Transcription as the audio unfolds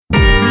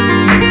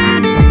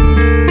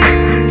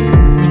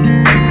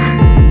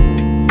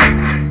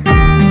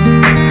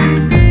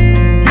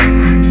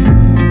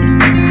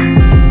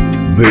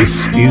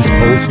is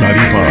Pulse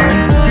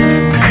 95.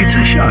 It's a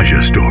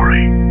Shaja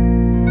story.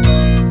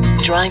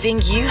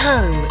 Driving you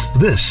home.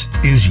 This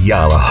is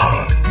Yala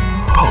Home.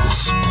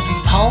 Pulse.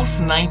 Pulse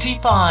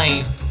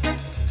 95.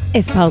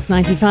 It's Pulse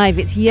 95.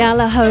 It's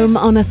Yala Home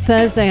on a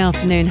Thursday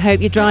afternoon. Hope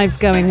your drive's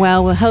going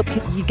well. We'll help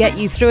you get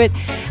you through it.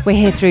 We're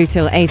here through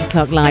till 8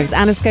 o'clock live.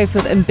 Anna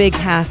Schofield and Big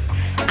Hass.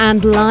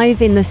 And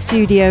live in the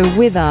studio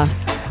with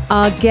us,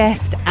 our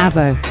guest,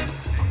 Abo.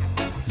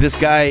 This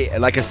guy,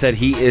 like I said,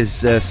 he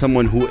is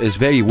someone who is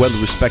very well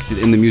respected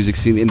in the music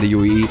scene in the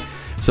UAE.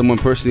 Someone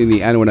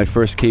personally, and when I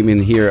first came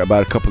in here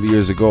about a couple of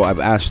years ago,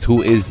 I've asked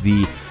who's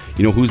the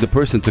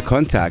person to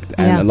contact,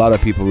 and a lot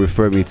of people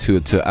refer me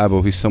to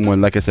Abo. He's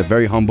someone, like I said,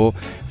 very humble,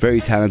 very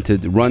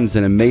talented, runs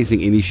an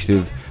amazing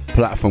initiative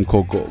platform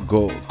called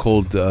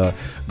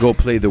Go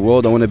Play the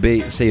World. I want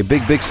to say a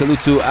big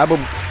salute to Abo.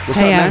 What's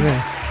up, man?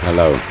 Abo.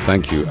 Hello,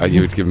 thank you.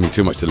 You've given me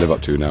too much to live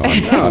up to now.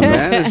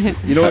 Man.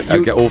 You know what? I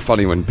get all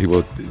funny when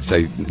people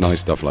say nice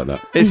stuff like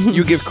that.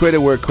 You give credit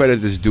where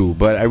credit is due,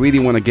 but I really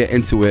want to get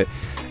into it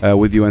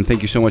with you, and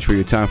thank you so much for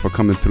your time, for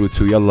coming through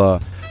to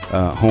Yalla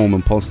Home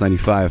and Pulse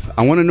 95.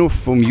 I want to know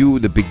from you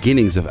the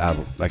beginnings of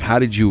Abo. Like, how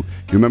did you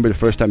remember the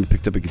first time you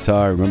picked up a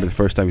guitar? Remember the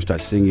first time you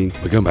started singing?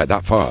 We're going back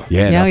that far.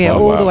 Yeah,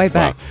 all the way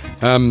back.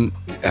 Wow.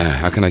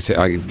 How can I say?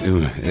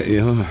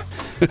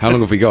 How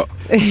long have we got?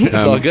 It's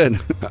all good.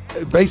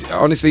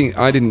 Honestly,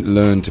 I didn't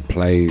learn to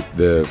play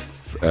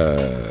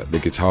the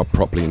guitar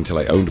properly until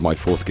I owned my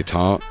fourth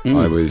guitar.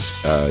 I was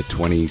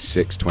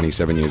 26,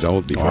 27 years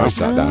old before I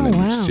sat down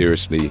and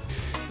seriously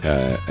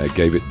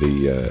gave it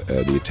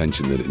the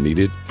attention that it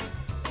needed.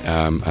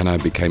 And I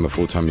became a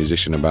full-time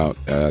musician about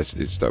when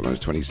I was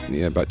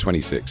 20, about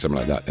 26, something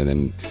like that. And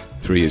then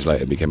 3 years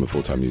later, became a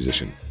full-time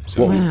musician.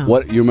 So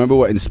what you remember?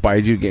 What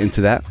inspired you to get into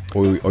that,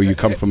 or you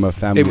come from a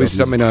family? It was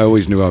something I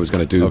always knew I was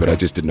going to do, but I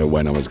just didn't know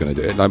when I was going to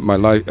do it. Like my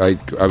life,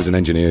 I was an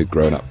engineer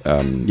growing up.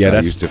 I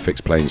used to fix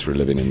planes for a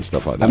living and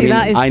stuff like that. See,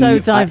 that is so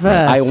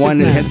diverse. I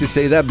wanted him to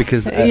say that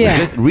because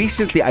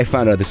recently I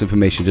found out this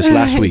information just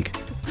last week.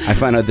 I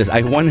found out this.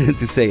 I wanted him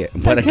to say it,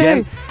 but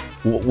again.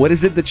 What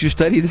is it that you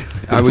studied?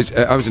 I was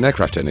an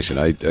aircraft technician.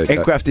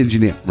 Aircraft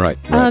engineer. Right.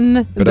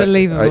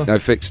 Unbelievable. But I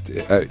fixed.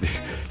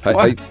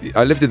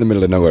 I lived in the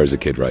middle of nowhere as a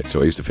kid, right?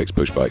 So I used to fix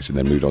push bikes, and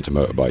then moved on to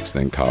motorbikes,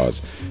 then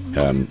cars,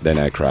 then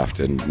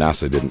aircraft. And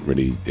NASA didn't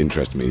really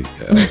interest me,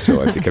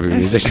 so I became a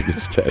musician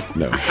instead.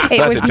 No,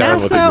 that's a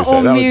terrible thing to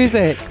say. Or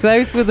music.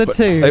 Those were the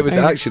two. It was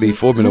actually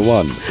Formula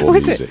One or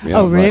music.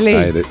 Yeah, really?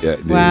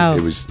 Right. Wow.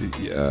 It was.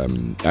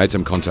 I had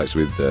some contacts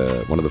with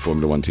one of the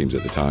Formula One teams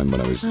at the time when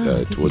I was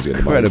towards the end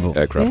of my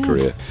aircraft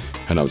career,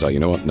 and I was like, you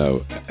know what?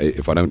 No,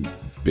 if I don't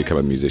become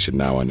a musician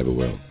now, I never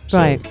will.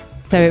 Right.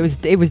 So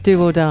it was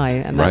do or die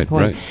at that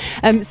point.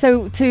 Right.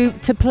 So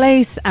to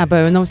place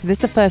Abo, and obviously this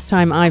is the first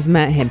time I've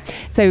met him.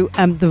 So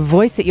the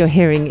voice that you're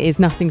hearing is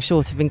nothing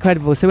short of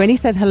incredible. So when he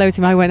said hello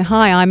to me, I went,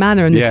 "Hi, I'm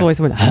Anna," and this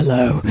voice went,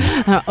 "Hello."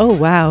 Oh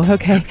wow,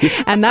 okay.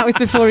 And that was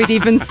before he'd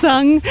even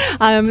sung.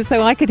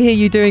 So I could hear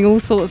you doing all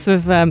sorts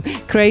of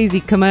crazy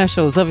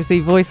commercials.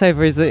 Obviously,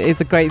 voiceover is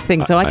a great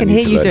thing. So I can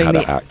hear you doing how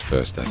to act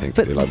first. I think,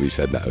 like we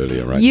said that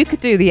earlier, right? You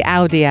could do the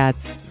Audi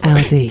ads.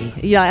 Audi.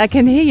 Yeah, I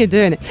can hear you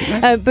doing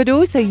it. But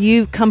also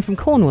you come from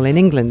Cornwall in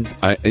England.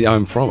 I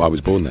was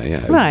born there,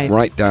 yeah.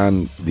 Right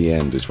down the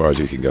end as far as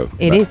you can go.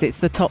 It's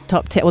the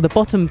top tip, or the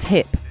bottom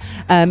tip.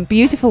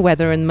 Beautiful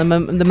weather and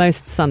the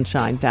most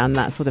sunshine down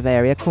that sort of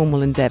area.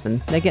 Cornwall and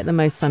Devon, they get the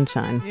most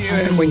sunshine.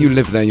 Yeah, when you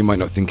live there, you might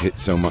not think it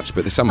so much,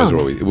 but the summers were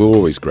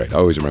always great. I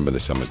always remember the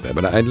summers there.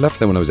 But I left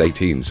there when I was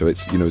 18, so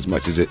it's, as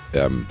much as it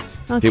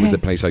was the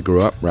place I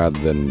grew up rather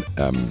than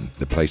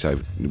the place I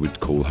would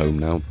call home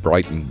now.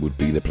 Brighton would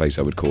be the place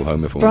I would call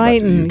home if I went back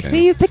to the UK.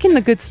 See, you're picking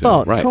the good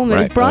spots.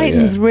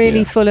 Brighton's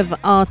really full of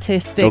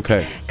artistic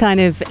kind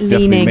of leaning.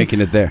 Definitely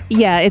making it there.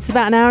 Yeah, it's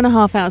about an hour and a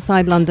half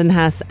outside London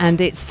House, and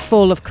it's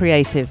full of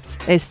creatives.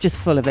 It's just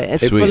full of it.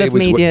 It's full of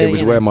media. It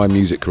was where my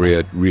music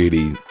career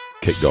really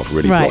kicked off,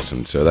 really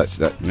blossomed. So that's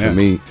that for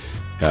me.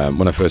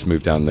 When I first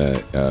moved down there,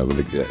 I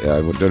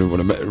don't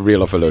want to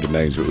reel off a load of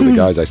names, but with the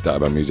guys I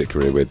started my music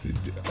career with,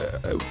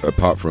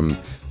 apart from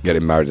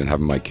getting married and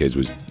having my kids,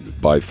 was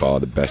by far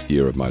the best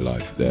year of my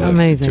life.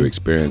 Amazing. To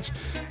experience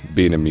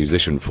being a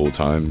musician full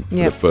time for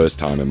the first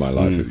time in my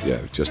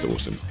life. Just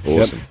awesome.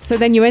 So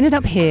then you ended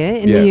up here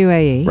in the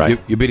UAE. Right.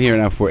 You've been here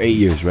now for 8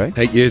 years, right?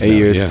 8 years now,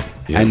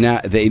 yeah. And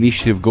now the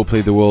initiative Go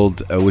Play the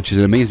World, which is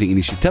an amazing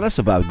initiative. Tell us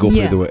about Go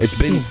Play the World. It's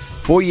been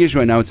 4 years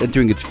right now. It's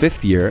entering its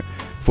 5th year.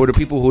 For the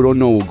people who don't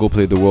know Go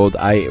Play the World,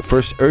 I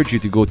first urge you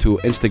to go to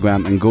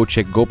Instagram and go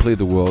check Go Play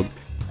the World.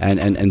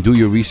 And do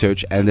your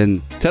research, and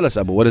then tell us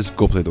about what is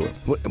Go Play the World.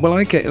 Well,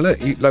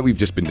 like we've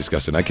just been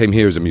discussing, I came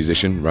here as a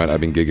musician, right?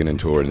 I've been gigging and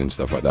touring and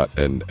stuff like that,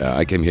 and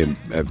I came here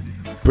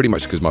pretty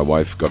much because my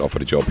wife got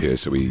offered a job here,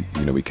 so we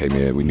came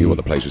here. We knew what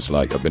the place was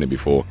like. I've been here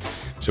before,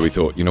 so we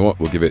thought, you know what,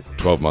 we'll give it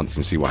 12 months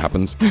and see what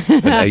happens.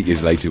 And 8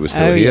 years later, we're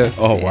still here. Yes,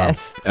 Oh, wow.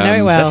 Yes.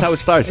 Very well. That's how it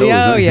starts.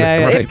 Yeah, always, oh,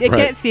 yeah. Right, It right.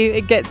 gets you.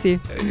 It gets you.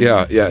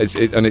 Yeah.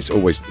 It's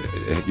always,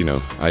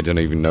 I don't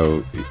even know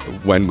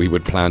when we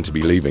would plan to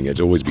be leaving.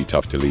 It'd always be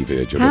tough to leave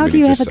here. How do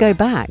you ever go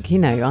back?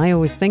 I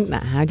always think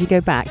that. How do you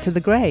go back to the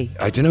grey?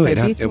 I don't know.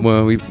 So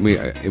Well,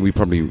 we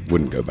probably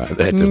wouldn't go back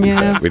there. To be Yeah,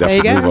 fair. We'd have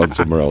there to you move go. on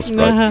somewhere else,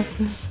 right?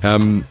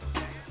 Uh-huh.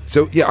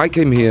 So yeah, I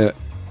came here,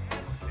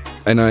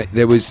 and I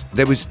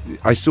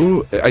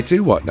tell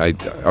you what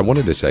I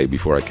wanted to say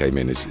before I came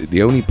in is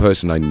the only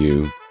person I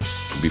knew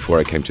before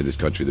I came to this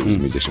country that was a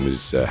musician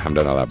was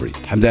Hamdan Al-Abri.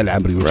 Hamdan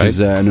Al-Abri, which Right? is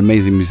an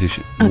amazing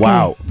musician. Okay.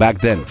 Wow,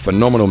 back then.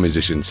 Phenomenal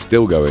musician,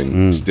 still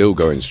going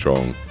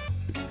strong.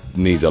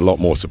 Needs a lot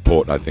more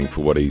support, I think,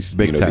 for what he's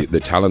Big time. the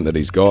talent that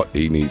he's got.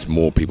 He needs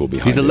more people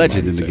behind. He's a him,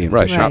 legend I would in the say. game.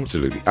 right?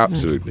 Right.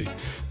 Absolutely.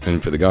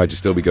 And for the guy to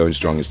still be going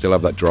strong and still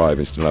have that drive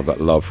and still have that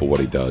love for what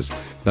he does,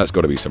 that's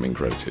got to be something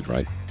credited,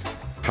 right?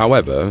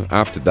 However,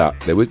 after that,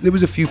 there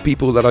was a few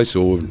people that I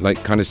saw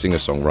like kind of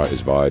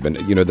singer-songwriters vibe, and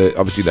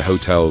obviously the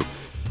hotel.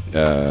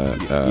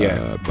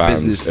 Bands,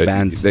 business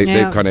bands. They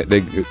Yeah.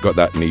 got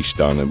that niche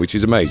done, and which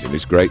is amazing.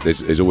 It's great.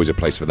 There's always a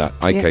place for that.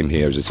 I Yeah. came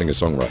here as a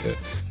singer-songwriter,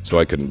 so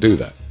I couldn't do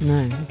that.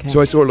 No. Okay. So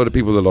I saw a lot of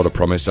people with a lot of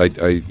promise.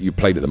 You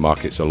played at the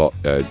markets a lot.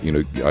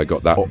 I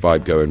got that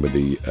vibe going with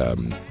the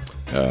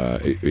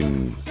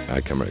I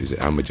can't remember, is it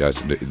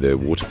Almajaz, the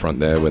waterfront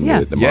there when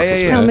Yeah. the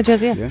markets yeah. were there.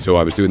 Almajaz, yeah. So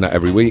I was doing that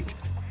every week.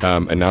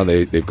 And now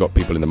they've got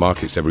people in the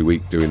markets every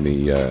week doing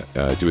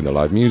the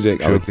live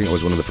music. I think I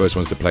was one of the first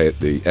ones to play at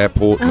the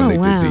airport when Oh, they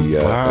wow.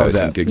 did Wow,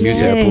 some that- gigs at Yay.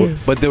 the airport.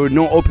 But there were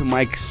no open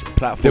mics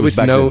platforms. There was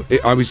back no. then.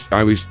 I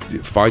was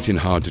fighting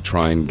hard to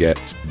try and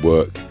get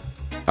work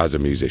as a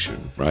musician,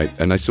 right?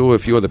 And I saw a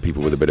few other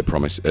people with a bit of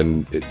promise,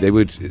 and they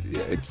would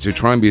to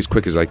try and be as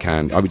quick as I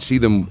can. I would see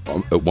them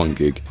at one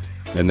gig,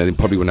 and then they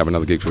probably wouldn't have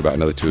another gig for about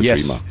another 2 or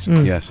 3 months.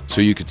 Yes. So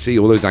you could see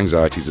all those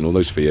anxieties and all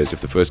those fears if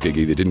the first gig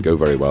either didn't go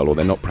very well or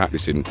they're not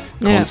practicing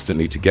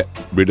constantly to get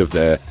rid of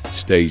their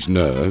stage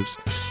nerves.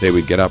 They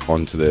would get up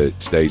onto the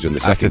stage on the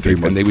After second 3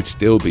 gig and they months. would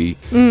still be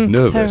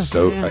nervous.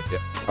 So terrible,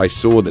 I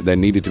saw that there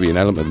needed to be an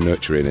element of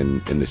nurturing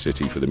in the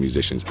city for the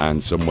musicians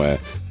and somewhere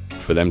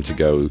for them to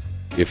go.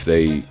 If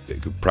they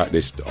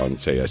practiced on,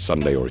 say, a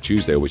Sunday or a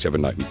Tuesday or whichever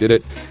night we did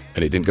it,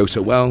 and it didn't go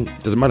so well,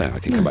 doesn't matter. I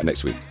can come back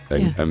next week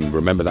and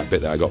remember that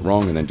bit that I got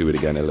wrong, and then do it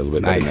again a little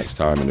bit better next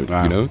time. And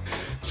Wow.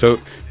 So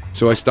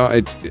I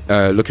started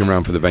looking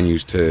around for the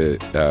venues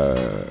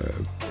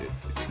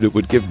that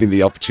would give me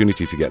the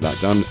opportunity to get that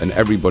done, and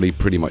everybody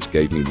pretty much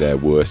gave me their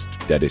worst,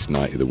 deadest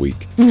night of the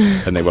week.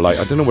 And they were like,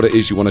 I don't know what it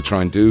is you want to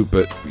try and do,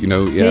 but Here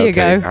you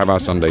go. have our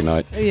Sunday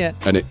night. Yeah.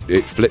 And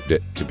it flipped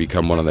it to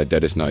become one of their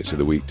deadest nights of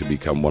the week, to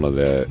become one of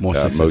their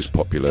most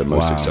popular,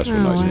 most Wow. successful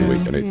Oh, nights of the wow.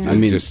 week. And it Yeah. I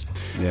mean, just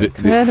yeah.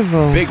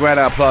 Incredible. Big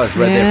round of applause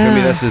right there. For me,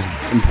 Yeah. this is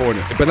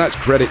important. but that's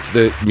credit to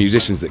the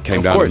musicians that came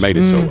Of down course. and made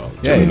it so well.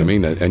 Do Yeah, you know yeah. what I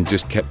mean? And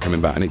just kept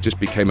coming back, and it just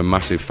became a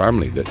massive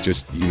family that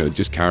just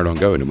carried on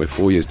going. And we're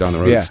 4 years down the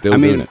road, still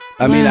doing it.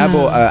 I mean, Wow.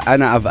 Abo,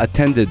 Anna, I've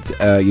attended,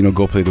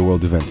 Go Play the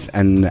World events,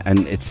 and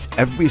it's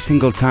every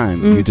single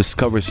time you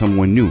discover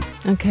someone new.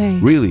 Okay.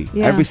 Really,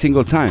 Yeah. every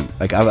single time.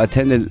 Like I've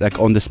attended, like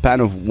on the span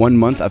of 1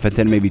 month, I've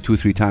attended maybe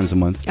 2-3 times a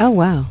month. Oh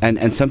wow.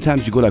 And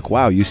sometimes you go like,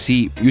 wow, you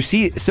see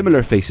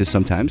similar faces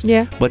sometimes.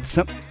 Yeah. But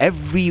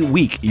every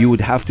week you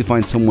would have to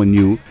find someone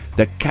new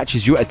that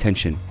catches your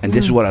attention, and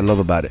this is what I love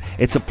about it.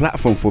 It's a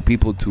platform for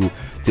people to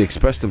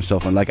express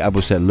themselves, and like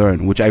Abu said,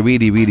 learn, which I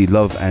really, really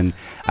love, and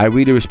I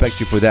really respect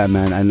you for that,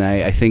 man. And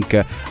I think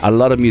a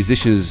lot of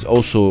musicians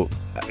also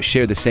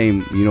share the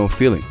same,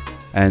 feeling.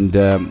 And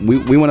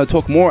we want to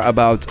talk more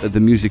about the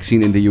music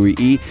scene in the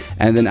UAE,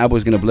 and then Abu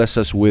is going to bless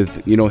us with,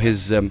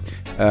 his.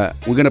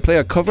 We're going to play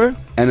a cover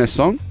and a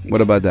song.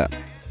 What about that?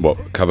 What,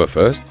 cover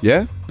first?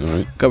 Yeah? All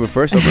right. Cover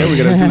first. Okay, we're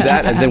going to do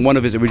that. And then one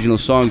of his original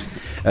songs,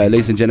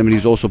 ladies and gentlemen,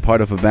 he's also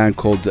part of a band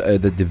called the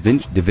Da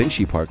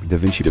Vinci Park. Da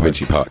Vinci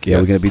Park, yes.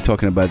 we're going to be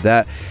talking about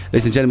that.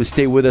 Ladies and gentlemen,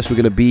 stay with us. We're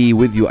going to be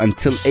with you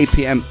until 8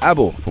 p.m.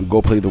 Abo from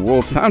Go Play the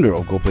World, founder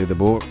of Go Play the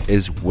World,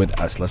 is with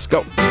us. Let's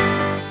go.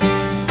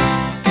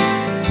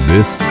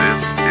 This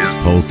is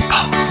Pulse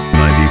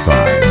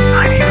 95.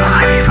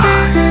 95.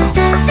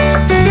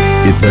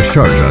 It's a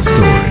Sharjah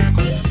story.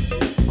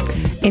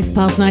 It's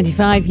Pulse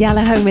 95.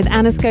 Yalla Home with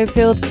Anna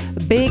Schofield,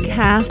 Big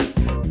Hass,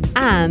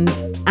 and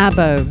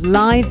Abo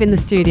live in the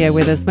studio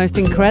with us. Most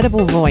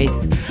incredible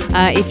voice.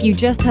 If you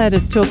just heard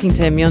us talking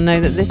to him, you'll know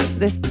that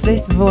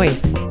this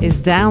voice is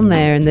down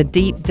there in the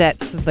deep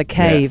depths of the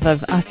cave. Yeah.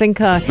 I think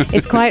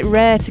it's quite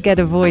rare to get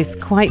a voice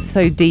quite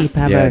so deep,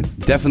 Abo. Yeah,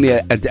 definitely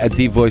a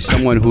deep voice.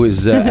 Someone who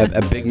is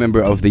a big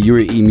member of the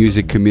UAE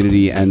music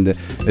community, and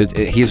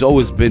he's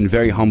always been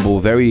very humble,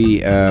 very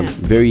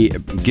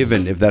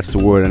given, if that's the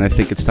word. And I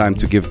think it's time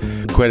to give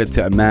credit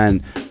to a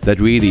man that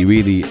really,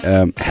 really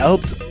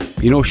helped.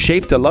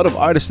 Shaped a lot of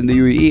artists in the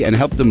UAE and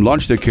helped them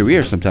launch their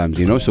career sometimes,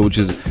 so which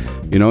is,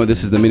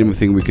 this is the minimum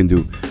thing we can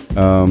do.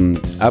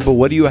 Abu,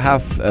 what do you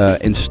have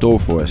in store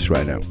for us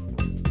right now?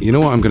 You know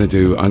what I'm going to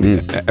do?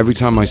 Every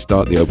time I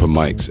start the open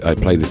mics, I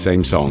play the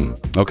same song.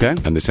 Okay.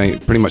 And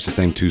pretty much the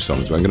same 2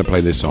 songs. But I'm going to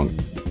play this song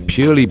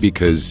purely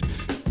because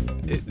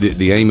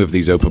the aim of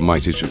these open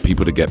mics is for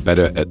people to get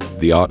better at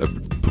the art of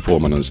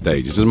performing on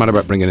stage. It doesn't matter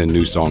about bringing in a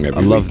new song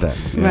every week. I love that.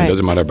 Yeah. Right. It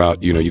doesn't matter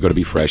about, you got to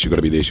be fresh, you got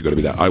to be this, you got to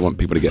be that. I want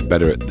people to get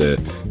better at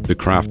the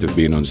craft of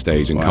being on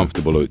stage and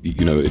comfortable at,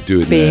 at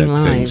doing being their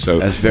live. thing. So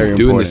that's very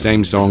doing important. the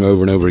same song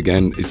over and over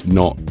again is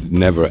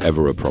never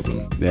ever a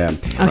problem. Yeah.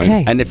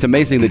 Okay. And it's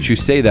amazing that you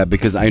say that,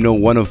 because I know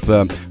one of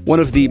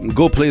the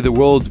Go Play the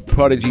World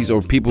prodigies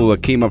or people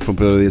that came up from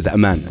Play is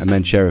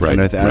Aman Sheriff. Right,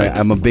 And right.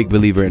 I'm a big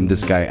believer in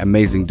this guy.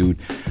 Amazing dude.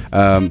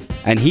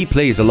 And he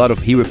repeats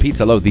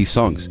a lot of these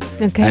songs.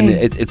 Okay. And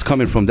it's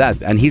coming from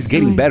that. And he's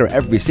getting better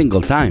every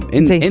single time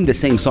in the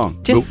same song.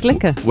 Just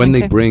slicker. When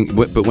Okay.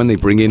 they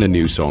bring in a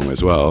new song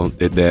as well,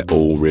 they're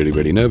all really,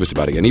 really nervous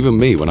about it. And even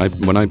me, when I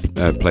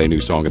play a new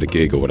song at a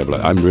gig or whatever,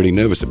 I'm really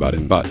nervous about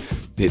it. But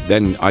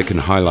then I can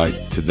highlight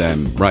to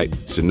them, right?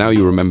 So now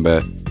you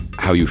remember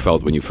how you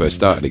felt when you first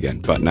started again.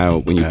 But now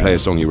when you play a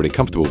song you're really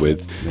comfortable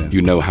with,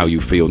 you know how you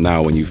feel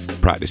now when you've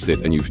practiced it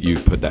and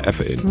you've put that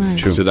effort in. Right.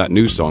 True. So that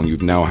new song, you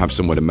now have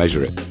somewhere to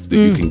measure it, so that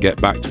you can get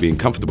back to being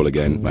comfortable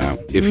again. Wow.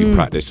 If you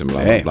practice and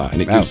blah blah Hey, blah.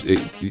 And it wow. gives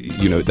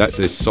it, that's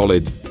a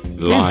solid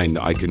line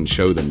that I can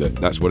show them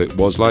that's what it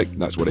was like,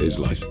 that's what it is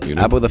like.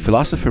 Abbo the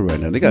philosopher right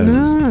now. They got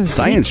No,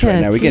 science teacher,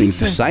 right now. We're getting to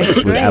teacher. science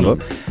with Great. Abbo.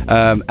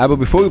 Abbo,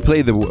 before you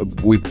play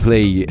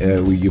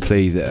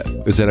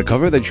is that a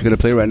cover that you're gonna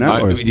play right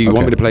now? You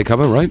want me to play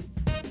cover, right?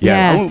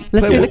 Yeah. I will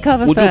Let's do the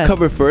cover We'll first. do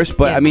cover first,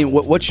 but Yeah. I mean,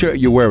 what shirt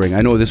you're wearing?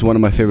 I know this is one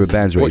of my favorite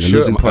bands right What now. shirt?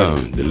 Losing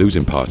Party. The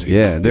Losing Party.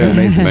 Yeah, they're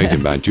amazing.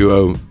 Amazing band.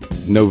 Duo,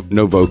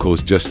 no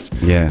vocals, just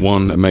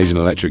one amazing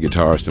electric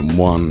guitarist and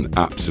one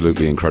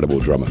absolutely incredible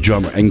drummer.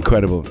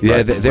 Incredible. Yeah,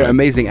 Right, they're right.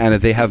 amazing, and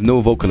they have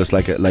no vocalist,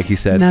 like he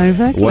said. No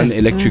vocalist, One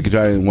electric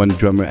guitar and one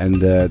drummer,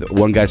 and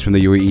one guy's from the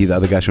UAE, the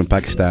other guy's from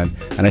Pakistan,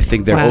 and I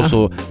think they're Wow.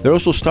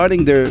 also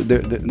starting their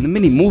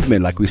mini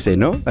movement, like we say.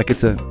 No, like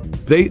it's a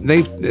They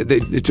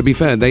to be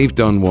fair, they've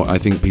done what I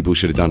think people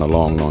should have done a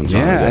long time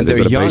Yeah, ago. and They've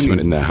they're got a young.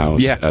 basement in their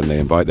house, Yeah. and they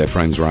invite their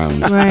friends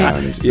round, Right.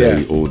 and Yeah.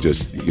 they all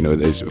just,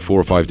 there's 4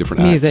 or 5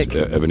 different Music.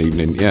 acts of an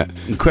evening,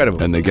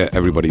 incredible. and they get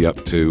everybody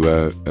up to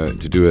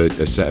do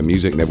a set of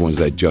music, and everyone's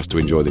there just to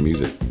enjoy the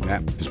music. Yeah.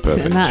 It's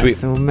perfect. That's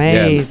Sweet.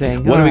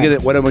 amazing. Yeah. All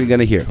right. What am I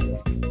gonna hear?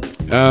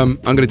 I'm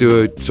going to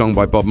do a song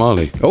by Bob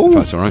Marley, Oh. if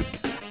that's all right.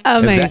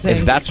 Amazing.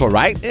 If that's all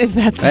right. If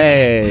that's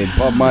Hey,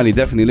 Bob Marley,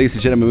 definitely. Ladies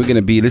and gentlemen, we're going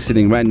to be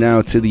listening right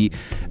now to the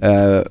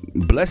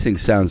blessing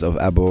sounds of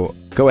Abbo.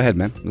 Go ahead,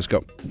 man. Let's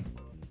go.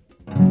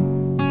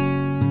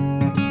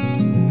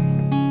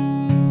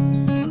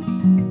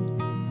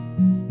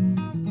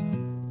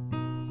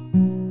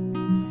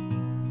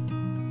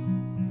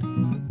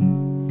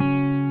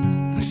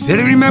 I said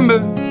I remember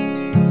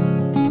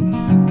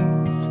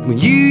when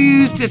you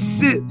used to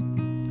sit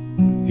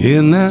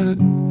in that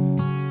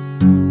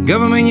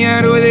government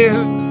yard over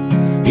there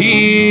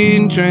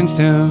in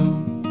Trenchtown.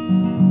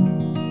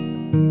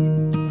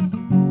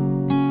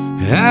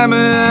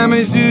 I'm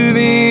a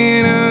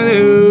souvenir of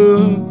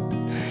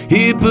those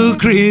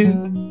hypocrites,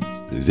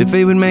 as if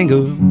they would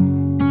mangle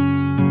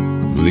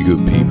with the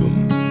good people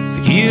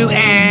like you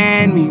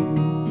and me.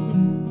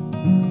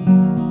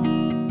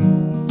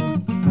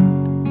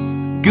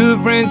 Good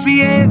friends we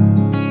had,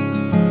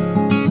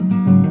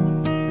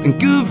 and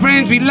good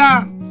friends we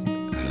lost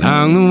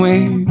along the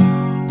way.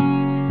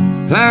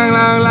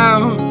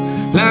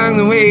 Along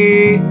the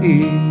way.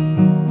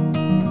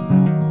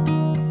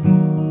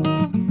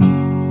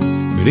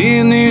 But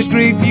in this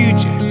great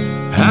future,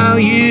 how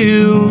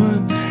you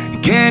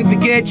can't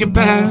forget your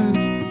past.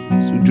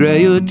 So dry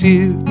your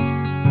tears,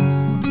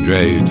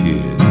 dry your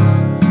tears.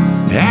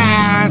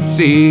 I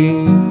see.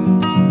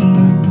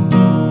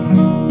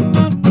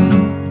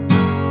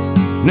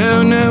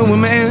 No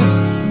woman,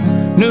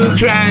 no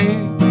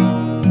crying.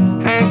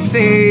 I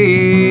say,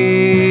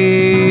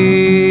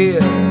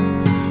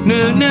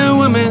 no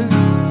woman,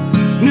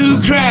 no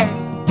cry.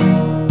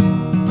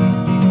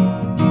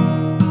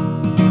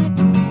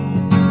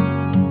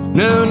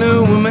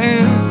 No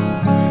woman,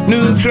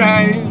 no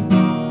cry.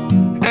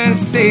 I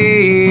say,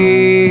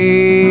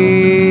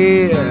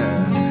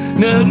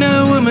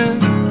 no woman,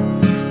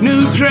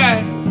 no cry.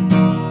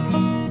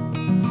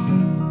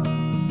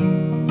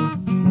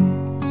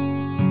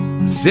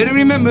 Said I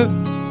remember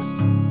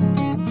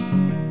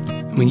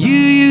when you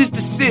used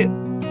to sit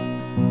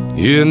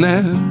in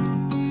that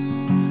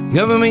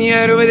government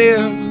yard over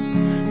there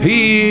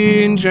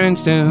in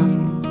Trenchtown.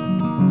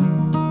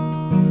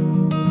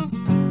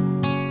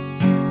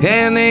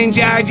 And then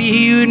Georgie,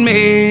 he would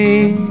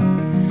make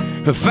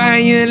a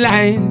fire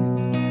light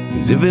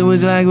as if it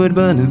was like wood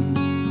burning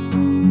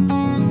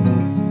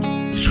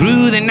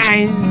through the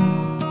night.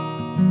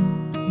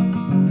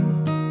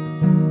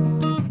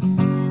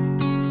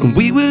 And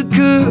we would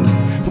cook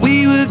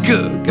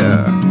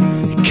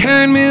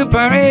cornmeal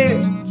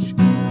porridge.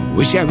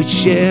 Wish I would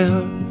share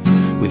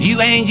with you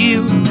and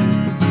you,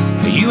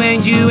 you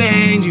and you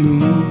and you.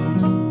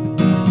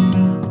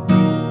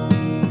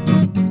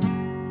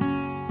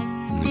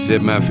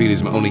 said my feet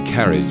is my only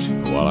carriage.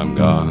 While I'm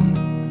gone,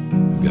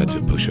 I've got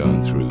to push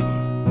on through.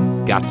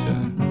 Got to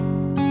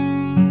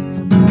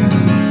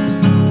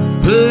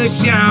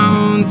push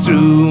on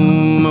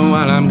through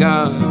while I'm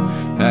gone.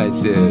 I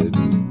said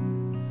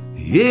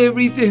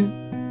everything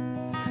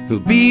will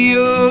be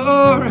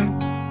alright.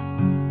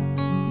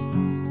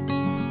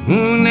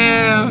 Oh,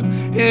 now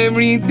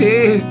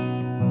everything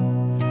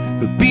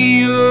will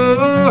be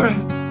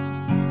alright.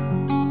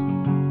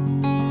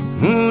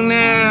 Oh,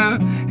 now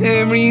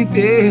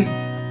everything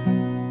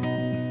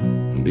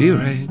will be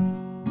right.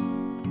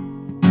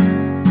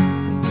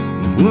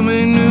 A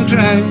woman who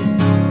cried,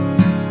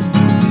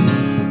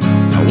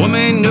 a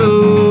woman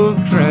who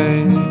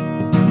cried,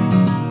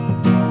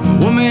 a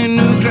woman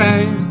who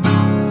cried,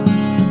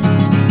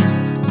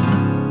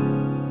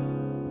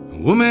 a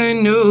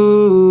woman who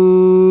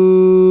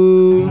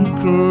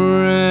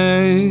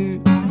cried.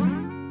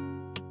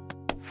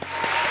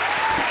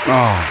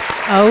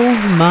 Oh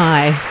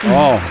my!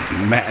 Oh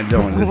man,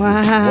 this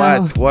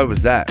is what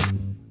was that?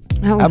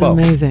 That was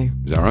amazing.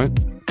 Is that right?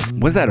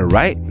 Was that a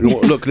right?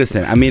 Look,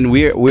 listen. I mean,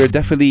 we're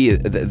definitely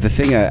the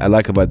thing I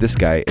like about this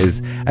guy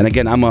is, and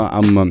again, I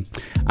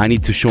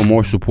need to show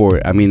more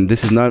support. I mean,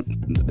 it's not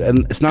a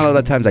lot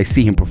of times I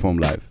see him perform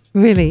live.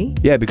 Really?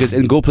 Yeah, because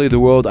in Go Play the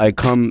World, I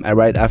come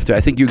right after.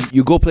 I think you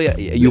play at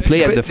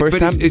the first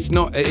time.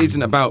 It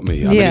isn't about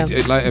me. I mean,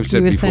 like I've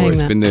said before,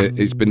 it's been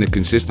the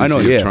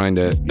consistency of trying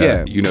to.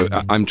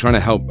 I'm trying to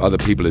help other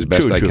people as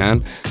best I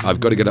can. I've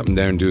got to get up in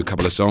there and do a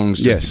couple of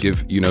songs just to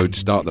give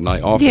start the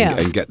night off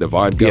and get the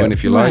vibe going,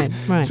 if you like.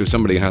 Right. So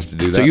somebody has to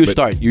do that. So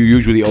you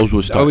usually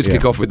also start. I always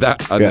kick off with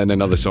that, and then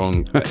another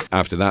song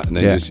after that, and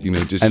then just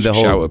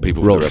shout at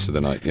people for the rest of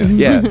the night.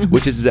 Yeah,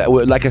 which is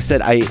like I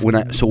said, when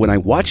I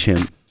watch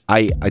him.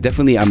 I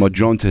definitely am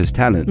drawn to his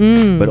talent,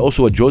 but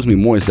also what draws me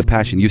more is the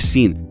passion. You've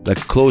seen like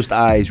closed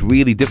eyes,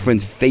 really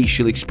different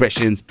facial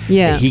expressions.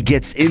 Yeah, he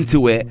gets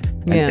into it,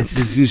 and it's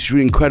just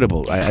really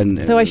incredible.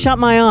 So I shut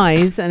my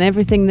eyes, and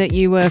everything that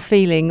you were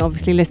feeling,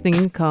 obviously listening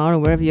in the car or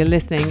wherever you're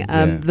listening,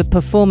 the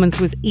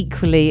performance was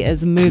equally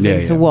as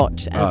moving to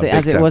watch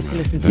as it was to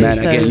listen to. Man,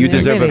 again, you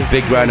deserve a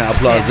big round of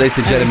applause, ladies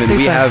and gentlemen.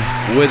 We have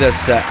with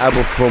us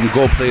Abbo from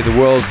Go Play the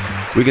World.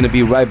 We're going to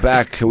be right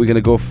back. We're going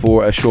to go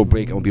for a short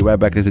break and we'll be right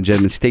back, ladies and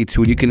gentlemen. Stay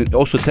tuned. You can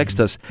also text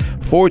us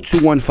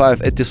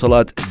 4215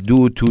 Etisalat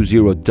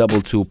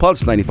 22022.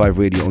 Pulse 95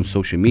 Radio on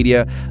social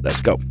media. Let's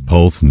go.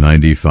 Pulse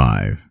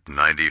 95.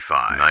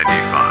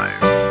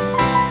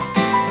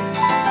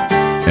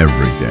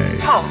 Every day.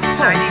 Pulse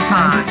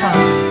 95.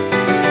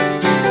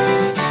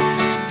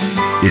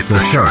 It's a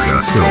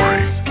Sharjah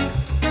story.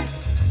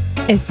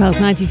 It's Pulse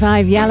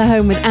 95, Yalla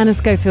Home with Anna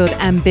Schofield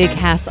and Big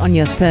Hass on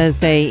your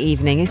Thursday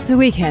evening. It's the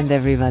weekend,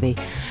 everybody.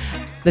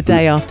 The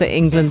day after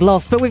England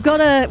lost, but we've got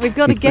a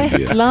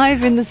guest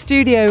live in the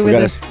studio with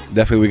us.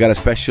 We got a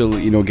special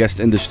guest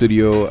in the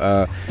studio.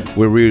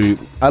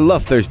 I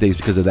love Thursdays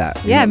because of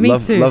that. Yeah, me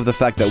too. Love the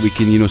fact that we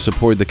can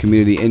support the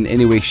community in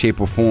any way,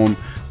 shape, or form.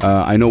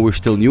 I know we're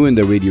still new in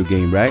the radio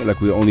game, right? Like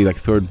we're only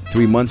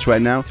 3 months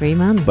right now. 3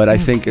 months. But I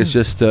think it's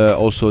just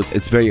also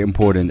it's very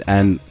important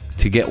and.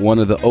 To get one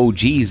of the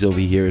OGs over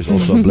here is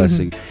also a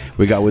blessing.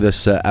 We got with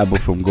us Abbo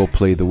from Go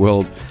Play the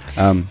World.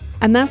 And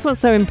that's what's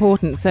so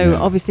important. So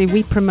obviously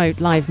we promote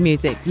live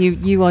music.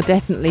 You are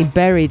definitely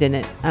buried in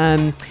it,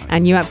 and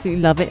you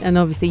absolutely love it. And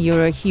obviously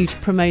you're a huge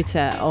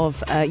promoter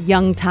of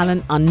young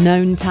talent,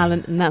 unknown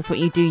talent, and that's what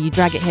you do. You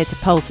drag it here to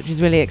Pulse, which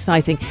is really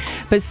exciting.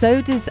 But so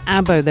does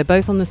Abbo. They're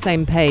both on the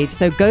same page.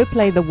 So Go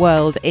Play the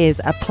World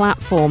is a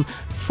platform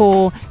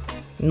for,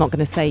 I'm not going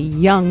to say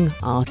young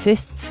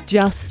artists,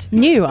 just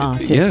new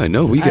artists. Yeah,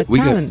 no, we get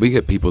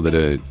people that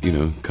are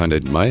kind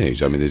of my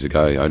age. I mean, there's a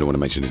guy, I don't want to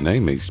mention his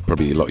name. He's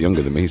probably a lot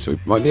younger than me, so he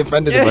might be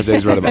offended if I say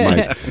he's right about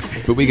my age.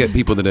 But we get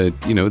people that are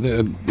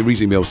they're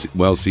reasonably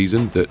well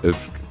seasoned that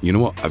have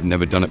I've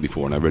never done it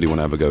before and I really want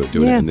to have a go at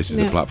doing it, and this is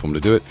the platform to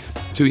do it.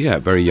 To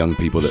very young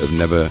people that have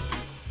never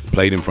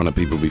played in front of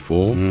people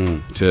before,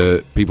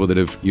 to people that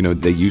have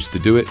they used to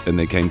do it and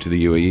they came to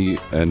the UAE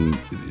and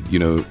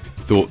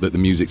thought that the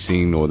music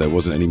scene or there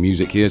wasn't any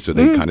music here, so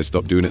they kind of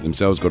stopped doing it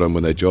themselves, got on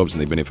with their jobs, and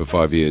they've been here for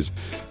 5 years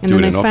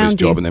doing an office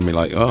job, and then we're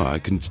like, I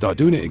can start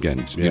doing it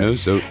again.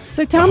 So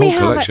tell me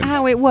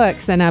how it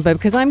works then, Abbo,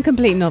 because I'm a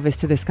complete novice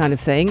to this kind of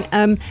thing.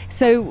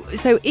 So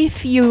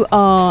if you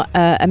are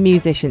a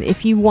musician,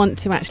 if you want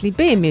to actually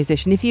be a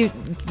musician,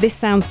 this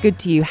sounds good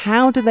to you,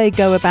 how do they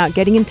go about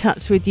getting in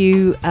touch with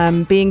you,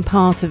 being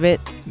part of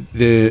it?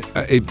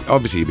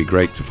 Obviously it'd be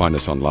great to find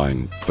us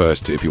online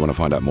first if you want to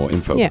find out more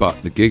info, but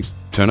the gigs,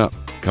 turn up,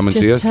 come and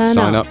see us,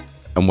 sign up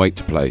and wait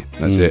to play.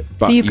 That's it.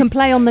 But so you can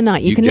play on the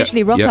night. You can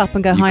literally rock up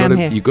and go, hi, I'm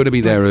here. You've got to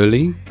be there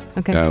early.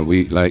 Okay.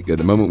 We at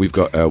the moment we've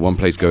got one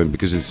place going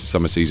because it's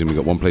summer season. We've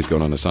got one place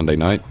going on a Sunday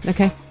night.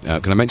 Okay.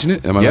 Can I mention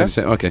it? Am I allowed to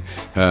say? Okay.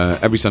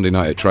 Every Sunday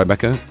night at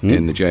Tribeca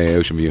in the JA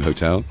Ocean View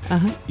Hotel.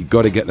 You've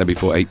got to get there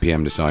before 8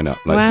 p.m. to sign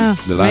up. Wow.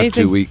 The last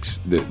 2 weeks,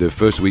 the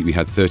first week we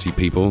had 30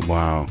 people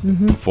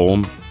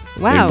perform.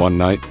 Wow. in one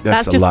night.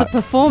 That's a just lot. the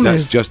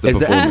performance. That's just the Is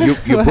that- performance.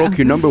 you broke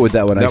your number with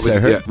that one. That was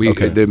heard.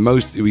 the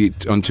most. We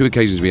on 2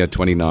 occasions we had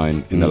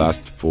 29 in the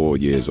last 4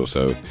 years or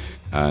so,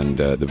 and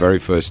the very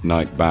first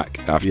night back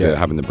after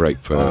having the break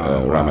for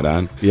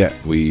Ramadan,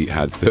 we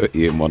had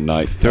 30 in one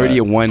night. 30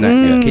 in one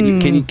night.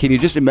 Can you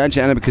just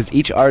imagine, Anna? Because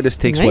each artist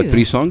takes what,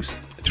 3 songs?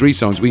 3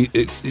 songs.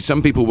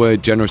 Some people were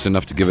generous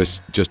enough to give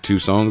us just 2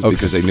 songs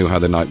because they knew how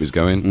the night was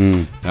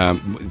going.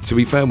 To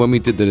be fair, when we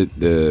did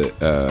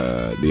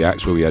the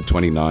acts where we had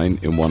 29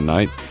 in one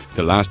night,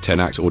 the last 10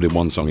 acts all did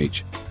 1 song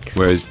each.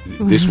 Whereas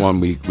this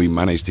one, we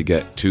managed to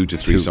get 2 to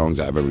 3 songs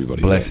out of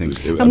everybody.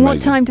 Blessings. It was And what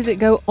amazing. time does it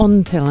go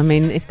on till? I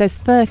mean, if there's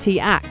 30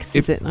 acts,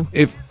 is it?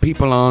 If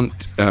people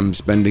aren't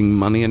spending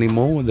money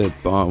anymore, the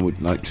bar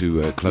would like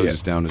to close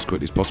us down as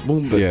quickly as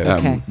possible. But,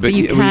 Okay. But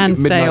you can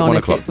stay midnight, on 1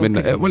 if o'clock. it's all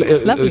Midnight. good. Well,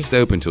 Lovely. it'll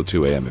stay open until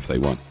 2 a.m. if they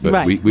want. But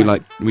Right, we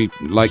right.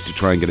 like to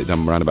try and get it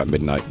done around about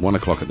midnight, 1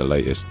 o'clock at the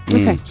latest.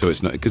 Okay. So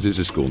it's not because it's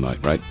a school night,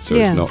 right? So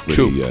Yeah. it's not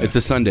True. really. It's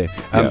a Sunday.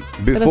 Yeah.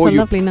 Before a you,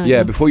 lovely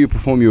night. before you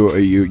perform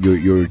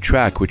your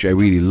track, which I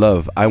really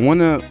love, I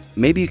wanna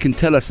maybe you can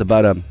tell us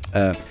about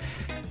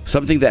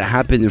something that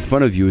happened in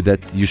front of you that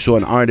you saw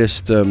an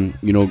artist,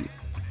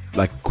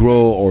 like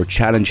grow or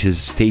challenge his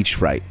stage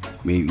fright.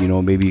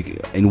 Maybe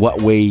in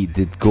what way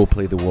did Go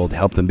Play the World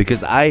help them?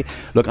 Because I'm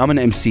an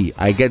MC.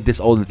 I get this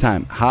all the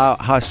time. How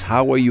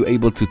are you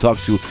able to talk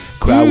to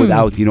crowd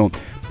without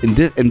in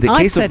the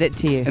I case said of it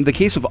to you. in the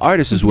case of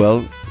artists as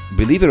well,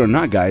 believe it or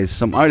not, guys,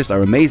 some artists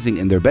are amazing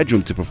in their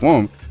bedroom to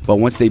perform, but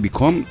once they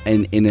become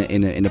in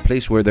a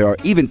place where there are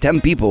even 10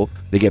 people,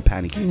 they get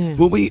panicky. Yeah.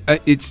 Well,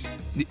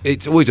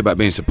 it's always about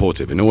being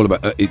supportive, and all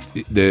about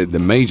the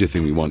major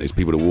thing we want is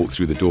people to walk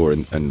through the door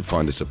and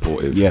find a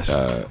supportive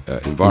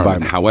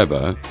environment.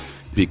 However,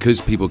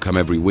 because people come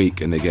every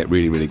week and they get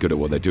really, really good at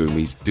what they're doing,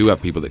 we do have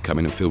people that come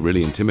in and feel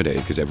really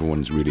intimidated because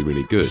everyone's really,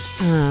 really good.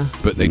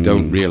 But they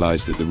don't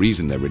realize that the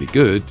reason they're really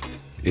good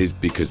is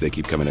because they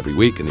keep coming every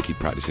week and they keep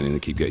practicing and they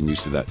keep getting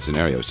used to that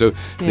scenario. So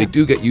they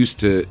do get used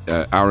to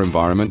our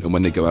environment, and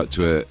when they go out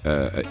to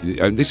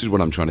and this is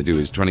what I'm trying to do,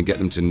 is trying to get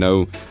them to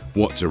know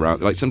what's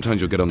around. Like sometimes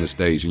you'll get on the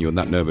stage and you're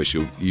that nervous,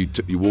 you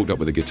walked up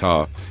with a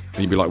guitar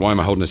and you'd be like, why am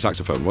I holding a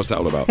saxophone? What's that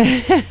all about?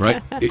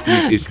 Right?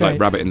 It's like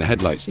rabbit in the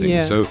headlights thing. Yeah.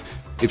 So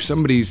if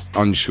somebody's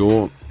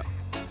unsure,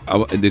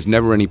 there's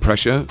never any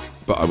pressure,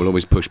 but I will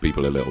always push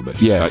people a little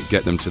bit. Yeah. Like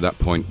get them to that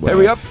point where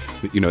Hurry up.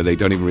 They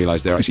don't even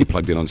realize they're actually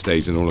plugged in on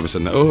stage, and all of a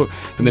sudden, and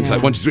then it's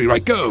like 1, 2, 3,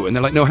 right, go, and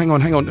they're like, no, hang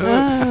on.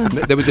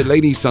 There was a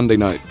lady Sunday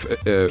night,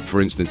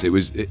 for instance. It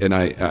was, and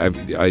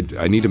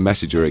I need to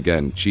message her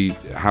again. She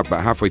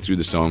about halfway through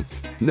the song,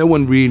 no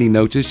one really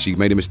noticed. She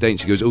made a mistake. And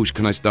she goes,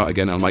 can I start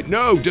again? And I'm like,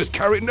 no, just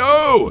carry.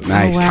 No,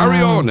 Nice. carry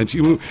on. And do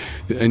you know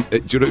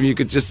what I mean? You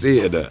could just see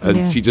it.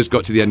 And she just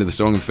got to the end of the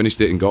song and finished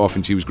it and got off,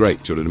 and she was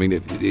great. Do you know what I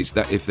mean? It's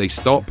that if they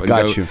stop and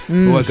Got go, you.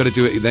 I've got to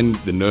do it, then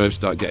the nerves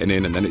start getting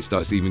in, and then it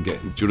starts even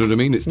getting. Do you know what I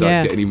mean? It starts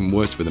getting even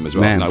worse for them as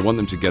well. Man. And I want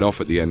them to get off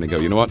at the end and go,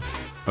 you know what?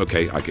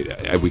 Okay,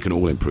 we can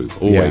all improve.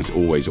 Always.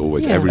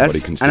 Yeah. Everybody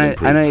can still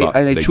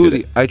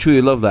improve. I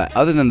truly love that.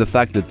 Other than the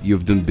fact that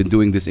you've been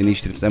doing this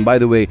initiatives, and by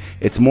the way,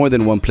 it's more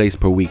than one place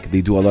per week.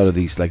 They do a lot of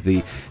these. Like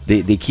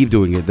they keep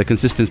doing it. The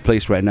consistent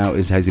place right now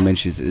is, as he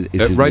mentioned,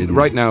 is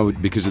right now,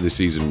 because of the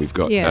season, we've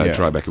got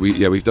Tribeca.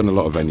 We've done a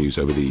lot of venues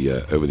over the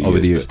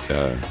years.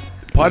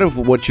 But, part of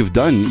what you've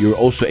done, you're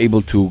also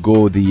able to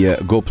go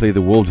Go Play the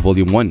World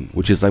Volume 1,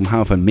 which is like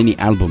half a mini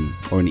album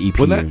or an EP.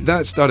 Well,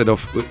 that started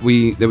off.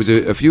 There was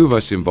a few of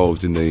us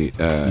involved in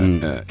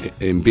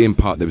in being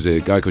part. There was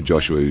a guy called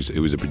Joshua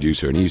who was a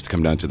producer, and he used to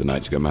come down to the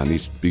nights and go, man,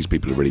 these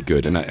people are really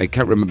good. And I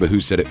can't remember who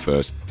said it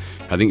first.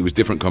 I think it was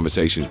different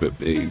conversations, but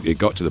it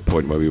got to the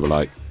point where we were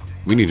like,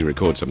 we need to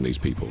record some of these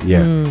people.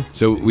 Yeah.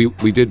 So we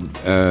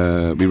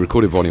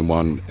recorded Volume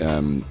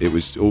 1. It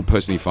was all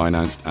personally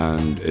financed,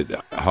 and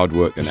hard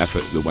work and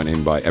effort that went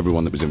in by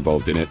everyone that was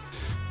involved in it.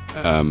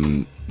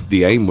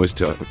 The aim was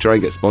to try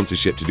and get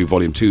sponsorship to do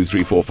Volume 2,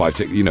 3, 4, 5,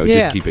 6,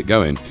 just keep it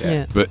going.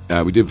 Yeah. But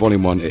we did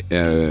Volume 1.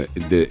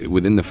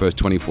 Within the first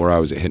 24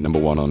 hours, it hit number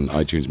 1 on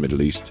iTunes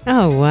Middle East.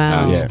 Oh,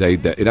 wow. And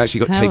stayed there. It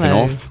actually got taken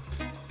Hello. off.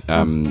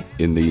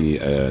 In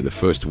the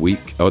first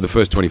week, or the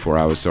first 24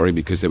 hours, sorry,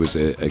 because there was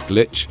a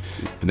glitch,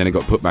 and then it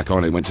got put back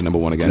on. It went to number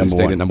 1 again. It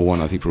stayed at number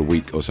 1, I think, for a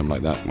week or something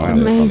like that.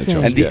 On the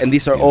charts. And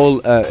these are all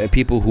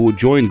people who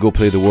joined Go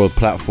Play the World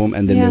platform,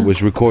 and then it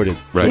was recorded.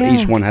 Right. So Yeah.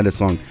 each one had a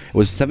song. It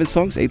was 7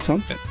 songs, 8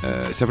 songs.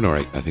 7 or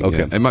 8, I think. Okay.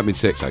 Yeah. It might have been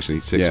 6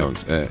 actually. 6 Yeah.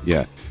 songs.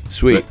 Yeah.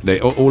 Sweet. But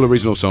they all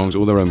original songs,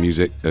 all their own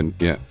music, and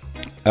yeah.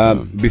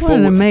 Before What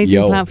an amazing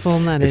yo,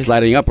 platform that it's is.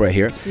 lighting up right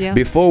here. Yeah.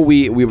 Before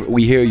we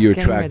hear your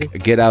Getting track, ready.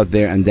 Get Out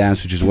There and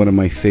Dance, which is one of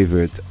my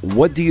favorite.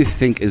 What do you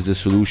think is the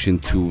solution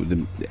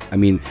to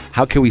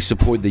how can we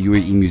support the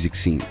UAE music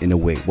scene in a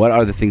way? What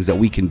are the things that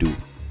we can do,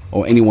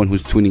 or anyone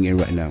who's tuning in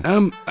right now?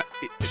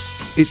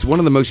 It's one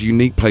of the most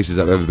unique places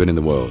I've ever been in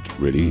the world,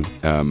 really.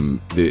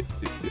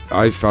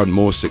 I've found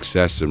more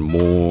success and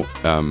more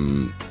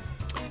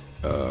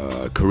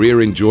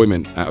career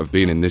enjoyment out of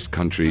being in this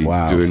country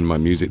doing my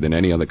music than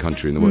any other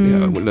country in the world.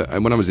 Yeah,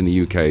 and when I was in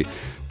the UK,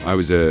 I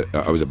was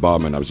a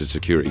barman, I was a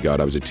security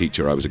guard, I was a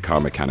teacher, I was a car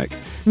mechanic,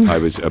 I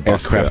was a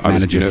busker. I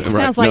was,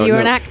 Sounds like you're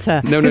an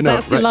actor. No,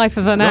 that's the life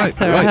of an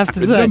actor, I have to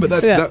say. No, but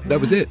that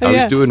was it. I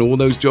was doing all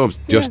those jobs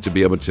just to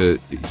be able to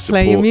support,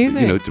 play your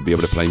music. To be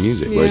able to play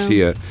music. Whereas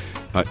here,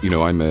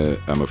 I'm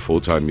a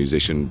full-time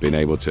musician, being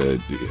able to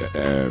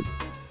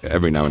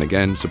every now and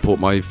again support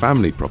my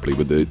family properly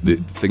with the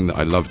thing that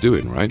I love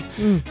doing, right?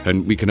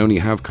 And we can only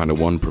have kind of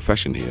one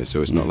profession here,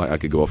 so it's not like I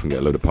could go off and get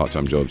a load of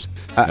part-time jobs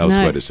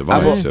elsewhere to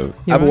survive.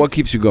 Abba, what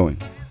keeps you going?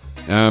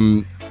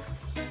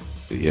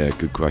 Yeah,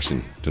 good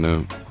question. Don't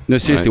know. No,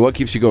 seriously, what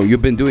keeps you going?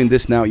 You've been doing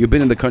this now. You've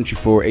been in the country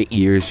for 8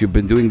 years. You've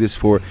been doing this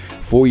for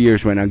 4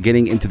 years right now,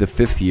 getting into the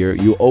 5th year.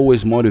 You're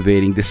always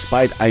motivating,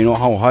 despite I know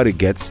how hard it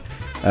gets.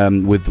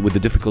 With the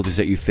difficulties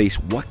that you face,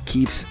 what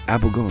keeps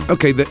Abba going?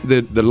 Okay,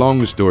 the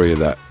long story of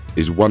that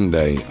is one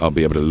day I'll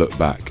be able to look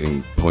back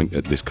and point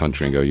at this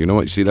country and go, you know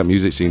what, you see that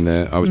music scene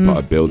there? I was part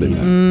of building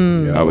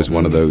that. I was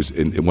one of those,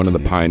 one of the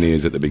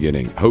pioneers at the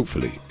beginning,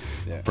 hopefully.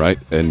 Right?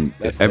 And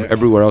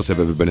everywhere else I've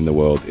ever been in the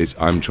world,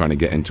 I'm trying to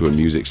get into a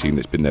music scene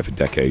that's been there for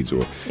decades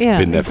or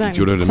been there for, do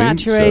you know what I mean?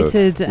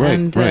 Saturated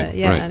and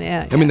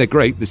right. I mean, they're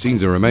great. The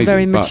scenes are amazing.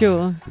 Very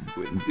mature.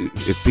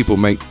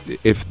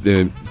 If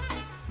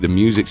the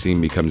music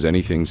scene becomes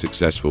anything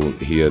successful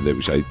here,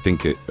 which I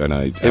think I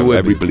have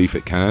every belief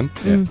it can,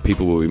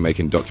 people will be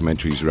making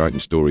documentaries, writing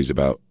stories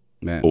about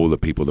all the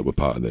people that were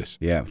part of this.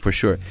 Yeah, for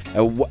sure.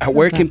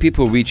 Where can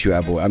people reach you,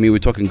 Abba? I mean, we're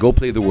talking Go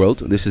Play the World.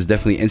 This is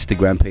definitely an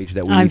Instagram page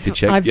that we need to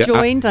check. I've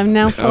joined. I'm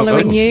now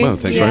following you. Well,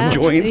 thanks very much.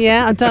 Joined.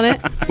 Yeah, I've done it.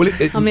 Well,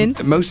 I'm in.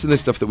 Most of the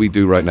stuff that we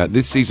do right now,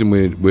 this season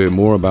we're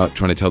more about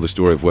trying to tell the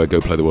story of where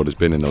Go Play the World has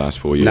been in the last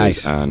 4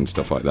 years and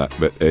stuff like that.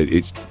 But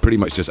it's pretty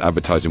much just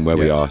advertising where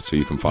we are, so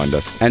you can find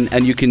us.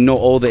 And you can know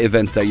all the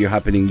events that you're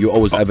happening. You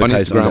always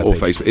advertise on Instagram or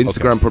page. Facebook.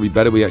 Instagram probably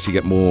better. We actually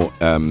get more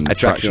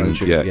traction.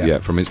 Yeah,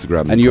 from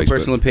Instagram. And your Facebook.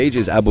 personal page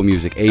is Abba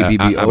Music.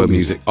 ABBA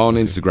Music on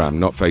Instagram,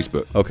 not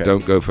Facebook. Okay.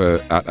 Don't go for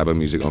 @ABBA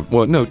Music on.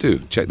 Well, no, do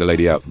check the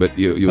lady out, but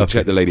you'll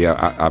check the lady out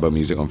 @ABBA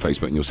Music on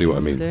Facebook, and you'll see what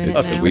I mean.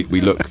 We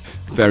look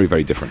very,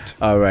 very different.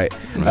 All right.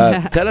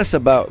 Tell us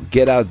about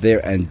Get Out There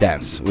and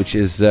Dance, which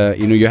is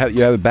you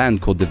have a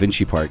band called Da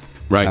Vinci Park.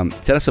 Right.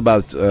 Tell us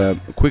about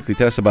quickly.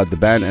 Tell us about the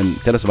band and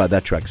tell us about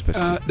that track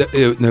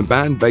specifically. The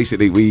band,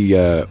 basically,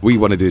 we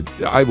wanted to.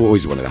 I've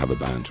always wanted to have a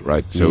band,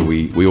 right? So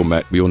we all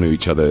met. We all knew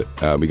each other.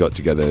 We got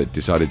together,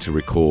 decided to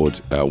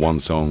record one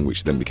song,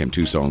 which then became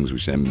 2 songs,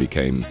 which then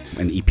became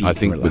an EP. I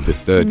think with the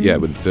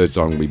third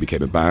song, we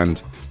became a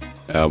band.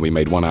 We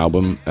made 1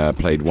 album,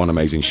 played 1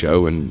 amazing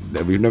show, and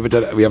we haven't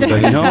done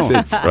anything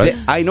since. Right?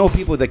 I know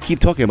people that keep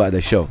talking about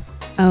the show.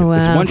 Oh wow!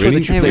 It's one show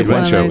that you played.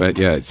 One show.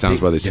 It sounds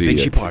by the sea. Da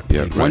Vinci Park.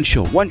 Yeah, right. One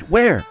show.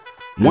 Where?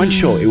 One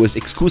show. It was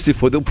exclusive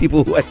for the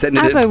people who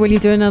attended Abba, will you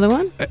do another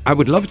one? I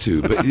would love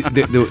to, but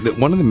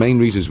one of the main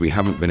reasons we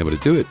haven't been able to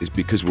do it is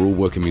because we're all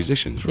working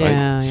musicians, right?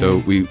 Yeah, so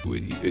we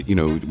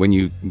when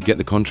you get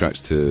the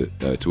contracts to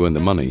earn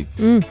the money,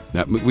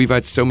 we've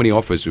had so many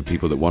offers with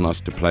people that want us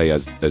to play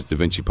as Da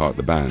Vinci Park,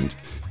 the band.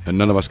 And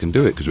none of us can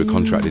do it because we're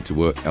contracted to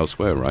work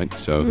elsewhere, right?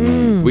 So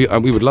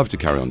we would love to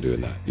carry on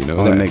doing that, you know. I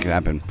want to make it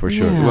happen for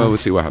sure. Yeah. Well, we'll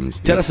see what happens.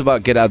 Tell us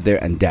about Get Out There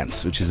and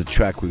Dance, which is a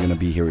track we're going to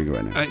be hearing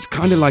right now. It's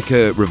kind of like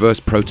a reverse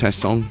protest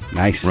song.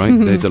 Nice, right?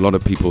 There's a lot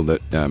of people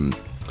that.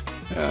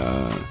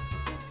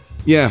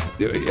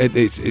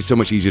 It's so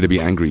much easier to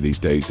be angry these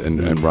days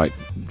and write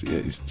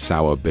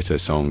sour, bitter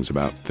songs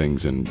about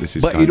things, and this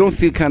is. But you don't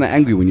feel kind of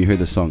angry when you hear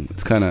the song.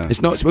 It's kind of.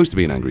 It's not supposed to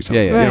be an angry song.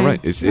 Yeah,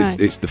 right. It's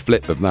the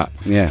flip of that.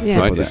 Yeah.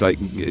 Right. It's like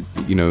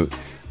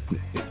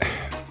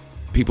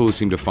people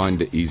seem to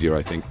find it easier.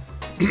 I think.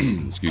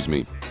 Excuse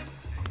me.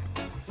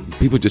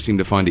 People just seem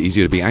to find it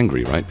easier to be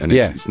angry, right? And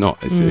it's not.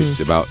 It's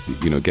about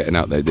getting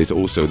out there. There's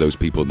also those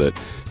people that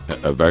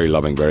are very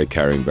loving, very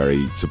caring,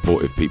 very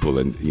supportive people,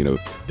 and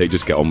they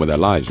just get on with their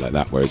lives like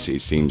that. Whereas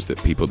it seems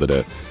that people that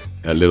are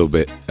a little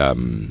bit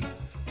on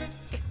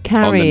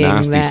the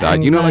nasty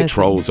side, like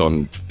trolls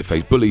on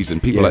Facebook, bullies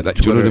and people like that.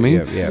 Twitter, do you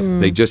know what I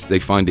mean? They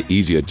find it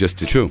easier just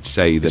to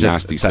say the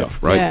nasty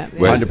stuff, right? Yeah.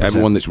 Whereas 100%.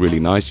 everyone that's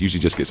really nice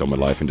usually just gets on with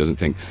life and doesn't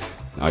think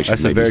I should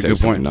That's a maybe very say good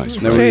something point. nice.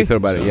 Never really thought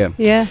about it.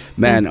 Yeah.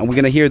 Man, and we're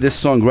gonna hear this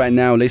song right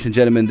now, ladies and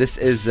gentlemen. This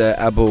is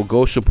Abba.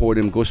 Go support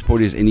him. Go support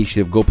his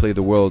initiative. Go Play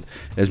the World.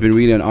 It's been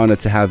really an honor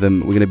to have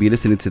him. We're gonna be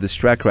listening to this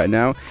track right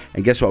now,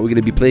 and guess what? We're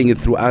gonna be playing it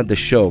throughout the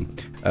show.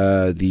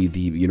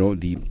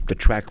 The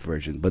track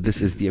version, but this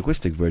is the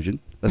acoustic version.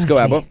 Let's go,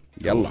 Abba.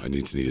 Yalla. I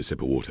need a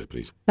sip of water,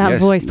 please. That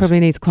voice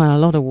probably needs quite a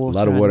lot of water. A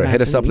lot of water.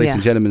 Hit us up, ladies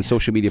and gentlemen.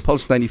 Social media,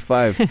 Pulse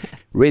 95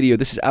 Radio.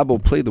 This is Abba.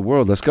 Play the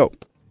World. Let's go.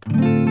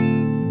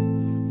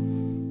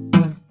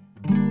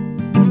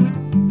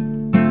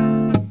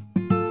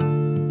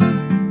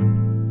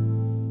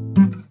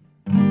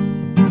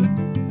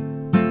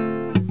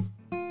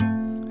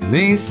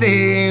 They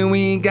say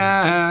we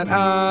got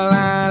all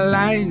our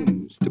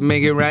lives to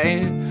make it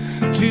right.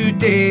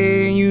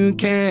 Today you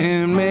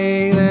can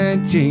make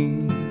that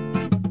change.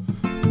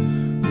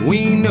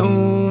 We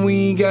know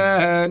we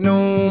got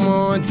no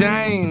more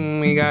time.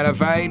 We gotta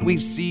fight, we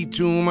see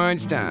too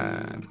much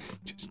time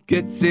just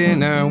gets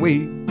in our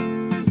way.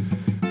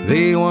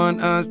 They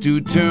want us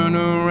to turn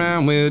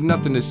around with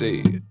nothing to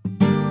say.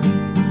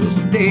 We'll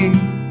stay.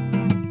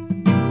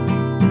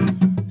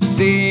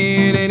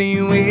 Say it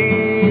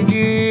anyway,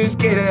 just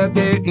get out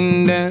there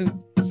and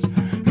dance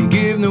and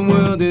give the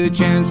world a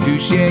chance to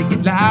shake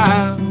it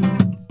loud.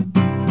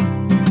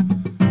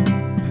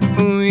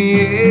 Oh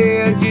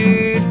yeah,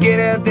 just get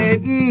out there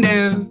and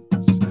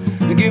dance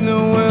and give the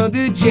world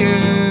a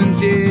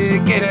chance. Yeah,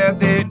 get out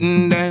there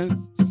and dance.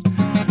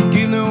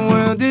 Give the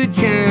world a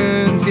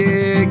chance.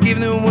 Yeah, give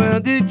the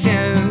world a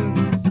chance.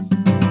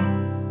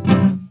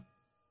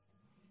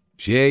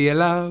 Share your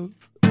love.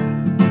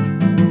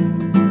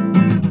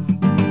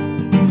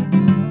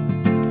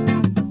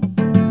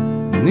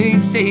 They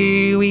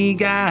say we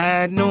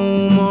got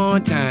no more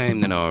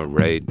time, then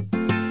alright.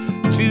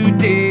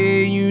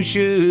 Today you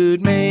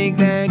should make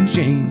that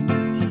change.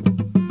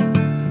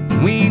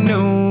 We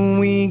know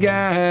we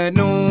got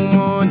no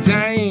more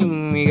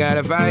time. We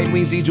gotta fight,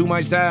 we see too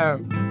much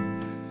time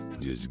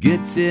just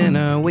gets in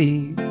our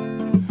way.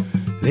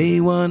 They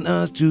want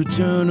us to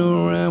turn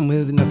around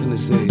with nothing to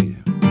say.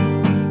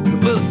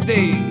 We'll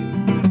stay.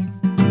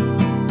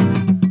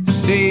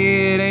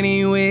 Say it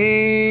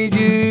anyway,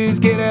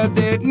 just get out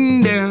there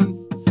and dance.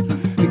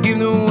 Give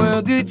the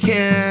world a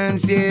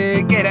chance,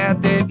 yeah, get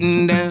out there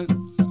and dance.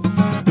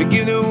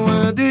 Give the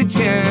world a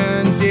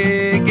chance,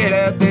 yeah, get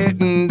out there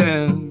and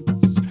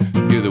dance.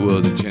 Give the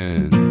world a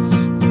chance.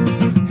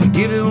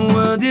 Give the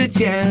world a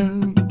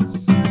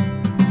chance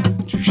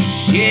to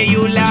share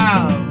your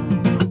love.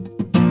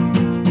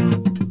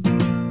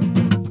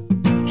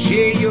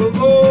 Share your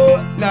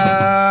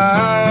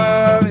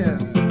love, yeah.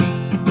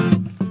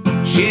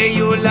 Share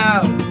your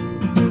love.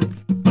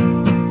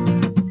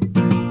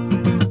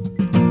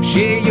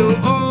 Share your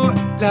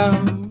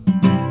love.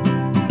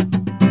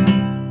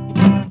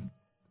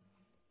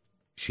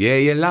 Share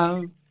your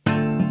love.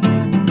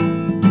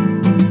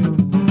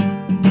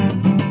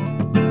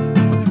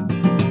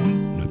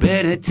 No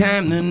better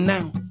time than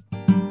now.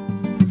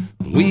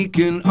 We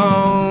can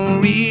all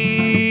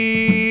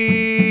reach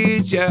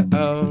out.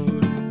 No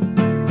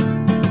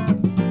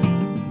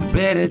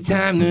better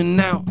time than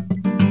now.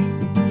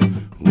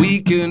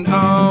 We can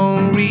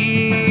all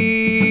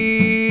reach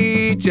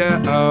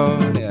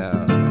out.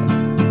 Yeah.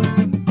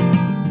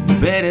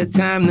 Better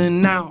time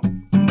than now.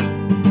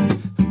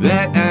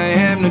 That I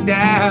have no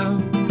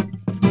doubt.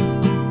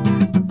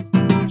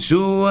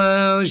 So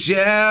I'll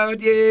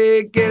shout,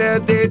 yeah, get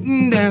out there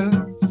and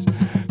dance.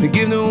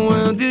 Give the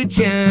world a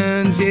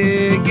chance,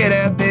 yeah, get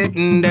out there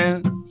and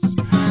dance.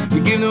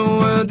 Give the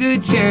world a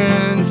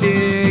chance,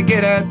 yeah,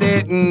 get out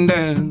there and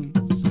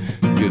dance.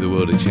 Give the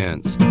world a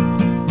chance.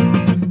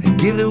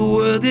 Give the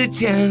world a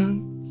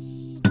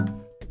chance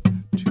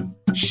to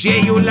share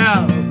your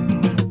love.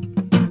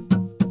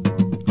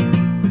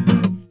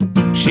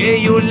 Share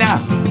your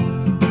love.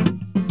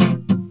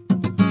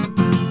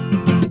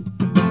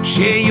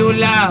 Share your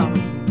love.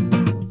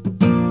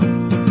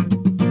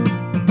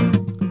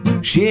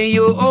 Share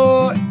your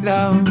love.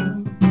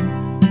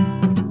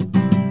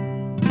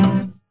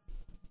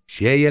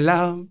 Share your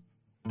love.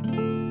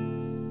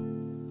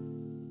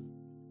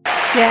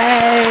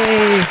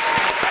 Yay!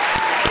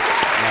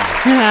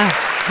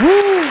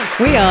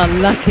 We are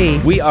lucky.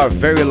 We are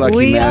very lucky,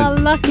 We man. are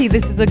lucky.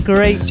 This is a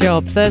great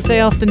job. Thursday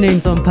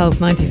afternoons on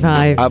Pulse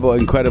 95. Abo,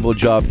 incredible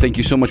job. Thank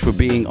you so much for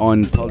being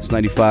on Pulse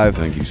 95.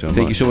 Thank you so much.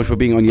 Thank you so much for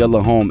being on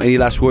Yalla Home. Any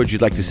last words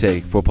you'd like to say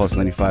for Pulse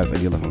 95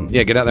 and Yalla Home?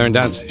 Yeah, get out there and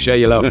dance. Share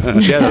your love.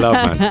 Share the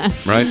love, man.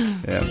 Right?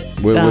 Yeah,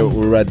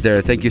 we're right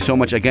there. Thank you so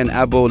much again,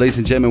 Abo. Ladies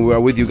and gentlemen, we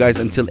are with you guys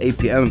until 8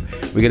 p.m.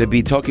 We're going to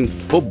be talking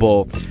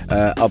football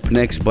up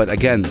next. But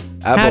again,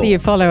 Abo. How do you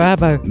follow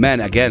Abo?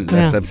 Man, again,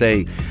 that's what I'm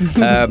saying.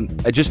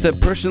 Just a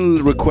personal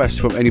request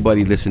from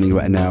anybody listening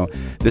right now.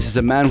 This is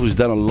a man who's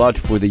done a lot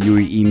for the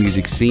UAE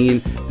music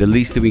scene. The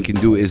least that we can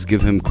do is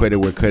give him credit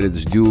where credit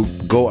is due.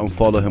 Go and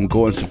follow him.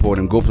 Go and support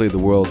him. Go play the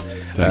world.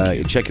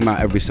 Check him out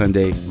every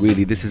Sunday.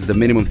 Really, this is the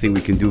minimum thing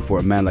we can do for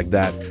a man like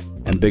that.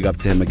 And big up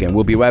to him again.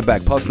 We'll be right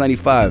back. Pulse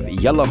 95.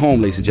 Yalla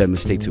Home, ladies and gentlemen.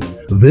 Stay tuned.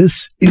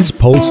 This is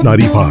Pulse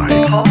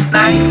 95. Pulse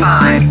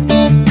 95.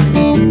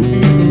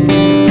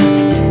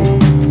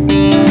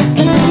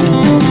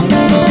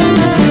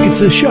 It's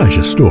a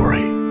Sharjah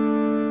story.